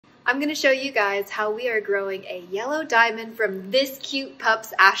I'm going to show you guys how we are growing a yellow diamond from this cute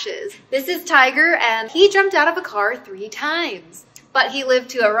pup's ashes. This is Tiger, and he jumped out of a car 3 times, but he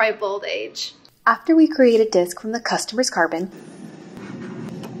lived to a ripe old age. After we create a disc from the customer's carbon,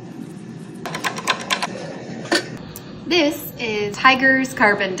 this is Tiger's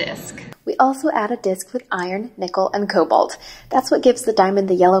carbon disc. We also add a disc with iron, nickel, and cobalt. That's what gives the diamond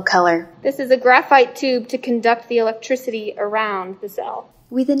the yellow color. This is a graphite tube to conduct the electricity around the cell.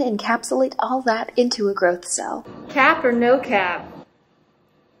 We then encapsulate all that into a growth cell. Cap or no cap?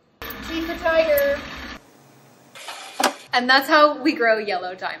 T for Tiger. And that's how we grow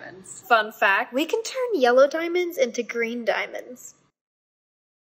yellow diamonds. Fun fact, we can turn yellow diamonds into green diamonds.